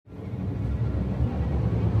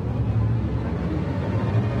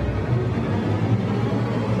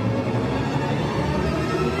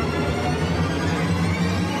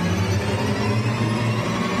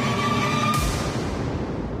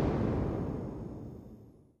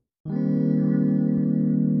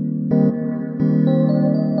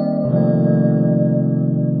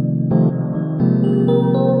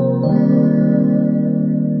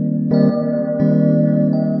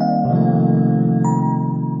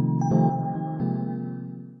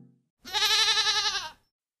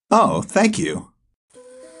Oh, thank you.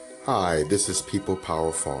 Hi, this is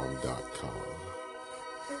PeoplePowerFarm.com.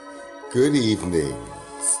 Good evening.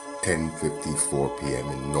 It's 10:54 p.m.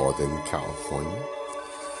 in Northern California.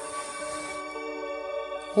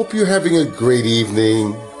 Hope you're having a great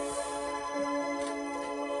evening.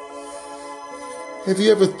 Have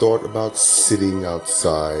you ever thought about sitting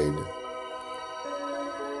outside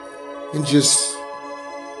and just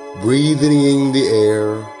breathing in the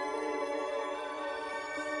air,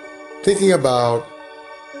 thinking about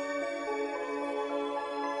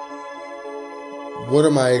what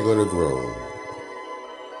am I going to grow?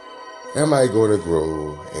 Am I going to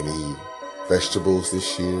grow any vegetables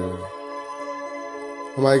this year?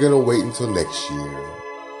 Am I going to wait until next year?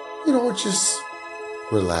 Just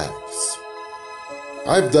relax.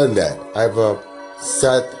 I've done that. I've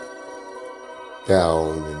sat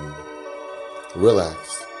down and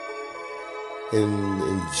relaxed and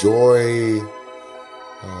enjoy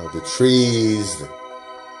the trees, the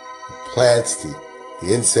plants, the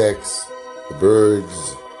insects, the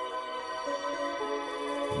birds,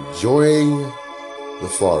 enjoying the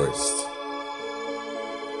forest.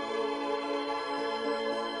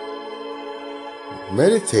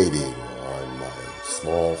 Meditating on my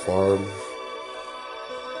small farm,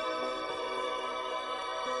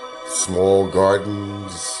 small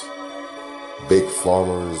gardens, big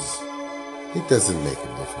farmers, it doesn't make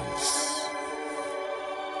a difference.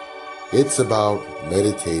 It's about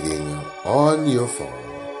meditating on your farm,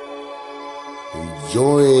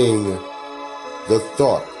 enjoying the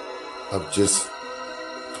thought of just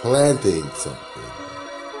planting something,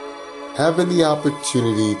 having the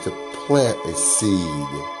opportunity to plant a seed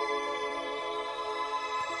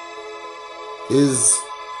is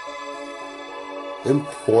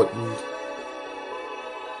important.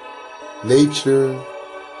 Nature,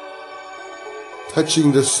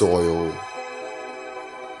 touching the soil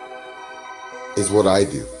is what I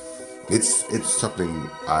do. It's something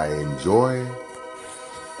I enjoy.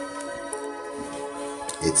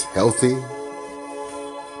 It's healthy.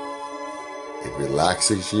 It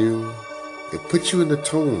relaxes you. It puts you in the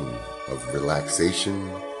tone of relaxation,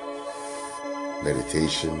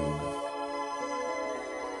 meditation,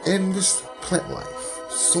 and this plant life,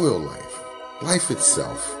 soil life, life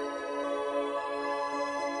itself.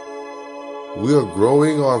 We are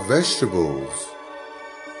growing our vegetables,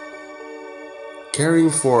 caring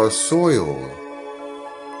for our soil,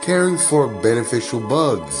 caring for beneficial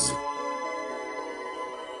bugs.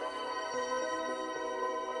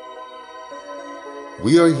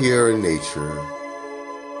 We are here in nature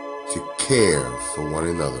to care for one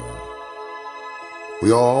another.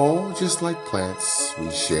 We all, just like plants,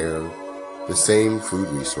 we share the same food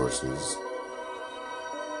resources.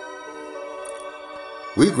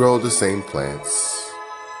 We grow the same plants.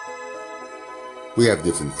 We have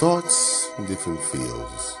different thoughts and different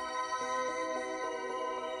feels.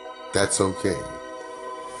 That's okay.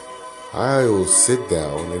 I will sit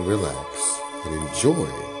down and relax and enjoy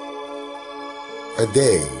a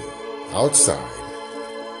day outside,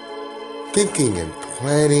 thinking and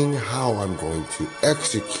planning how I'm going to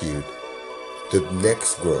execute the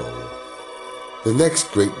next grow, the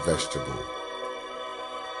next great vegetable.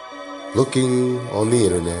 Looking on the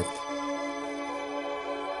internet.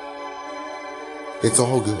 It's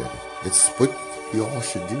all good. It's what we all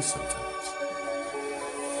should do sometimes.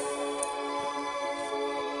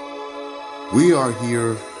 We are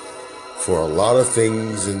here for a lot of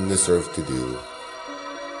things in this earth to do.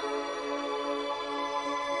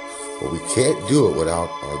 But we can't do it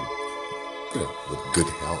without with good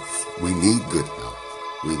health. We need good health.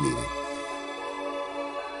 We need it.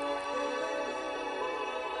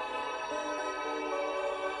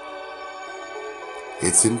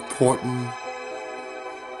 It's important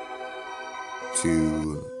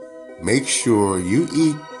to make sure you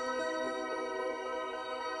eat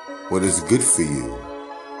what is good for you.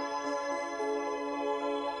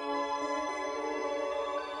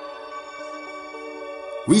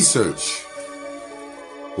 Research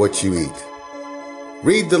what you eat.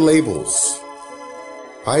 Read the labels.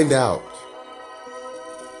 Find out.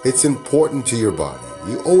 It's important to your body.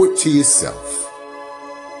 You owe it to yourself.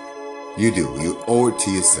 You do. You owe it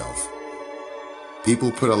to yourself.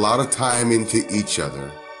 People put a lot of time into each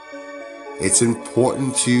other. It's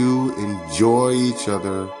important to enjoy each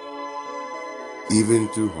other even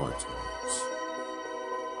through hard times.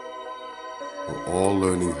 We're all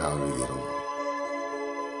learning how to get along.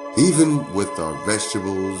 Even with our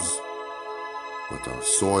vegetables, with our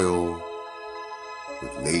soil,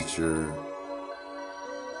 with nature.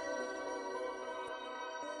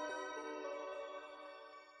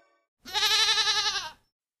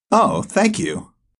 Oh, thank you.